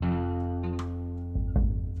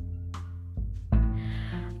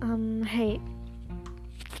Hey,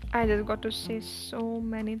 I just got to say so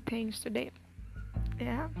many things today.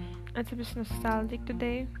 Yeah, it's a bit nostalgic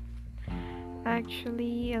today.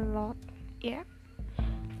 Actually, a lot. Yeah.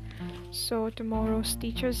 So, tomorrow's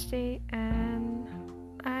Teacher's Day, and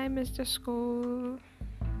I miss the school.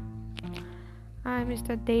 I miss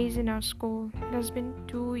the days in our school. It has been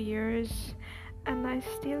 2 years, and I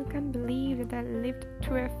still can't believe that I lived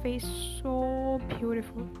through a phase so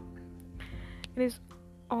beautiful. It is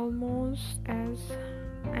almost as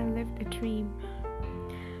I lived a dream.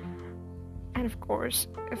 And of course,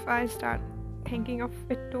 if I start thinking of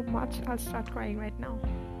it too much, I'll start crying right now.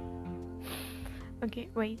 Okay,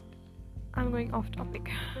 wait, I'm going off topic.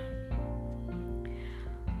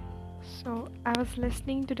 So, I was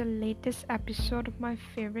listening to the latest episode of my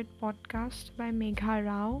favorite podcast by Megha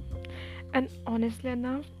Rao, and honestly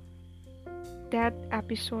enough, that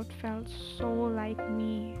episode felt so like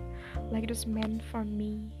me, like it was meant for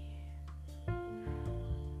me.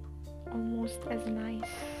 Almost as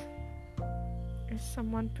nice as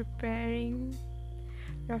someone preparing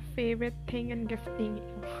your favorite thing and gifting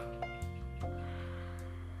you.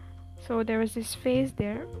 So there was this phrase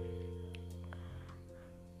there,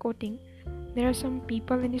 quoting, "There are some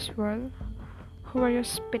people in this world who are your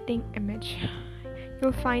spitting image.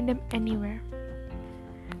 You'll find them anywhere,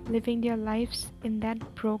 living their lives in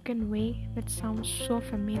that broken way that sounds so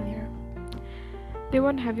familiar. They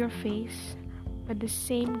won't have your face, but the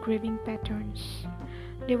same grieving patterns.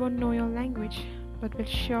 They won't know your language, but will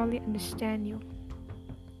surely understand you.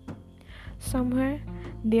 Somewhere,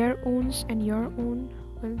 their wounds and your own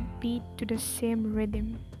will beat to the same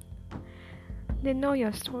rhythm. They know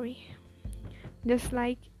your story, just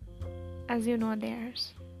like as you know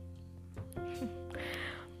theirs."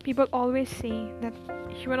 People always say that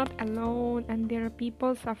you are not alone and there are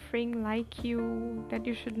people suffering like you, that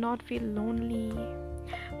you should not feel lonely.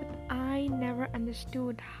 But I never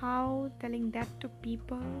understood how telling that to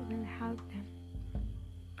people will help them.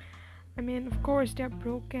 I mean, of course, they are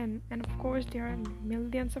broken, and of course, there are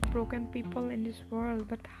millions of broken people in this world,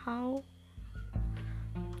 but how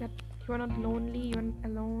that you are not lonely, you are not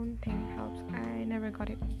alone thing helps. I never got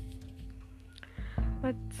it.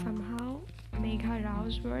 But somehow, Megha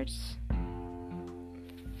Rao's words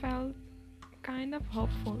felt kind of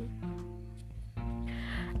hopeful.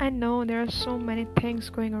 I know there are so many things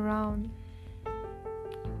going around.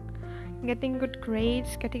 Getting good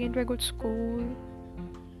grades, getting into a good school,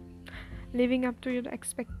 living up to your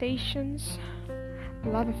expectations,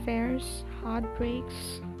 love affairs,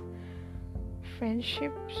 heartbreaks,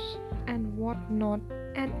 friendships, and whatnot.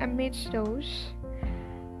 And amidst those,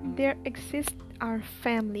 there exist our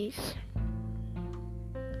families.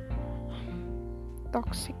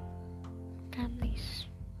 Toxic families.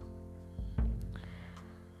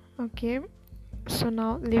 Okay, so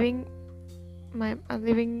now leaving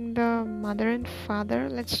the mother and father,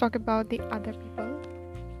 let's talk about the other people.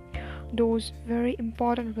 Those very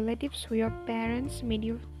important relatives who your parents made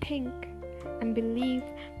you think and believe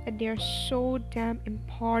that they are so damn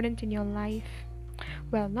important in your life.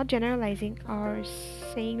 Well, not generalizing or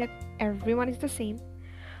saying that everyone is the same,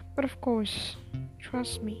 but of course,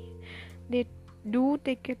 trust me, they do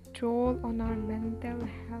take a toll on our mental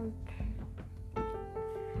health.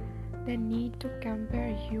 The need to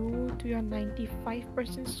compare you to your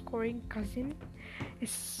 95% scoring cousin is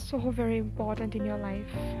so very important in your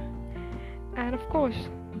life. And of course,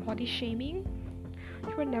 body shaming,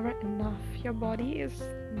 you are never enough. Your body is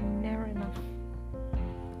never enough.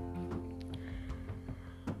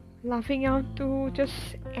 Laughing out to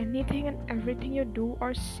just anything and everything you do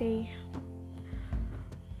or say,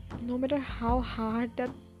 no matter how hard that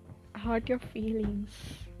hurt your feelings.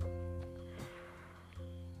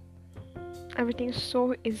 Everything's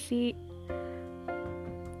so easy.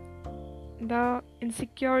 The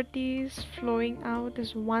insecurities flowing out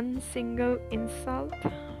is one single insult.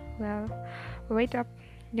 Well, wait up.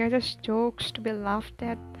 They're just jokes to be laughed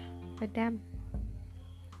at by them.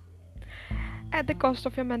 At the cost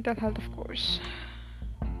of your mental health, of course.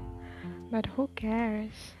 But who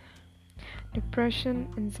cares?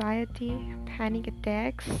 Depression, anxiety, panic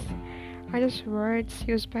attacks are just words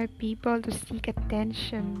used by people to seek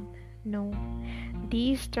attention. No,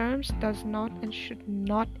 these terms does not and should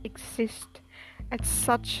not exist at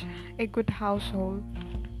such a good household.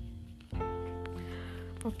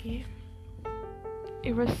 Okay,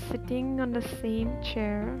 you were sitting on the same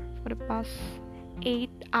chair for the past 8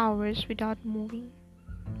 hours without moving.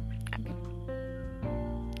 Okay.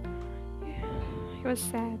 You were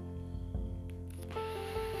sad.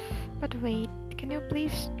 But wait, can you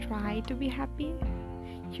please try to be happy?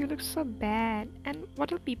 You look so bad, and what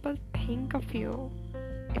will people think of you?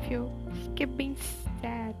 if you skip being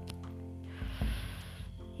sad.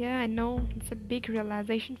 Yeah, I know it's a big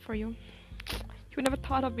realization for you. You never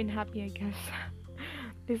thought of being happy, I guess.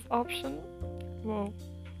 This option, whoa.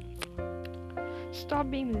 Stop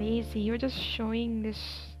being lazy. You're just showing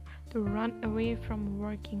this to run away from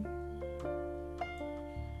working.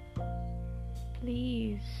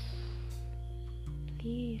 Please,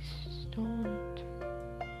 please don't.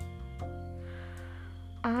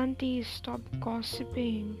 Auntie, stop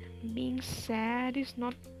gossiping. Being sad is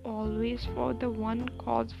not always for the one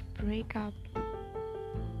cause of breakup.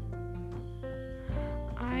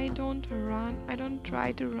 I don't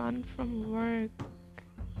try to run from work,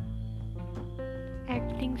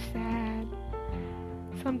 acting sad.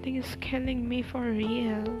 Something is killing me for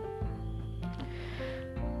real.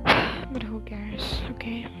 But who cares,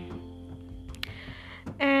 okay?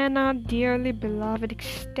 And our dearly beloved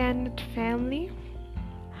extended family,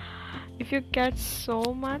 if you cared so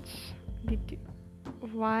much,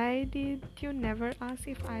 why did you never ask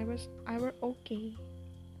if I were okay?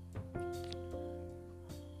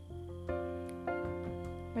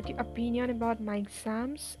 But your opinion about my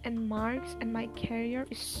exams and marks and my career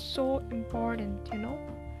is so important, you know?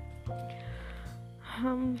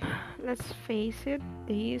 Let's face it,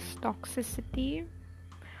 this toxicity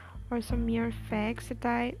or some mere facts that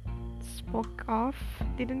I spoke of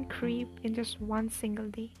didn't creep in just one single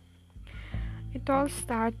day. It all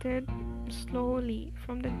started slowly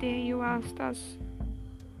from the day you asked us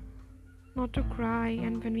not to cry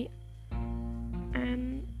and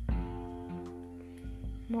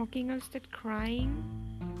mocking us that crying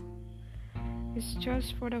is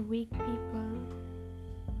just for the weak people.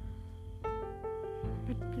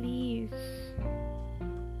 But please,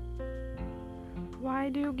 why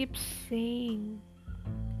do you keep saying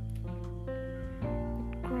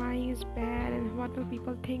that crying is bad and what will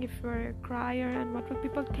people think if you're a crier and what will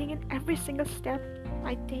people think in every single step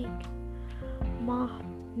I take?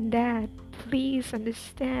 Mom, Dad, please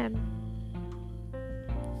understand.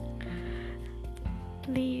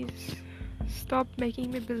 Please stop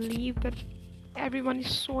making me believe that everyone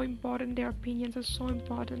is so important, their opinions are so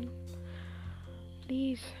important.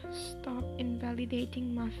 Please stop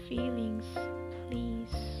invalidating my feelings.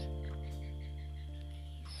 Please.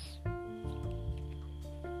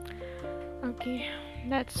 Okay,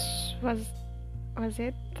 was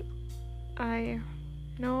it. I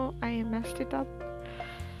know I messed it up,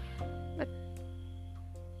 but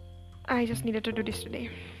I just needed to do this today.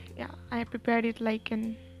 Yeah, I prepared it like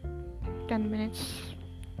in 10 minutes.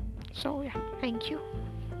 So yeah, thank you.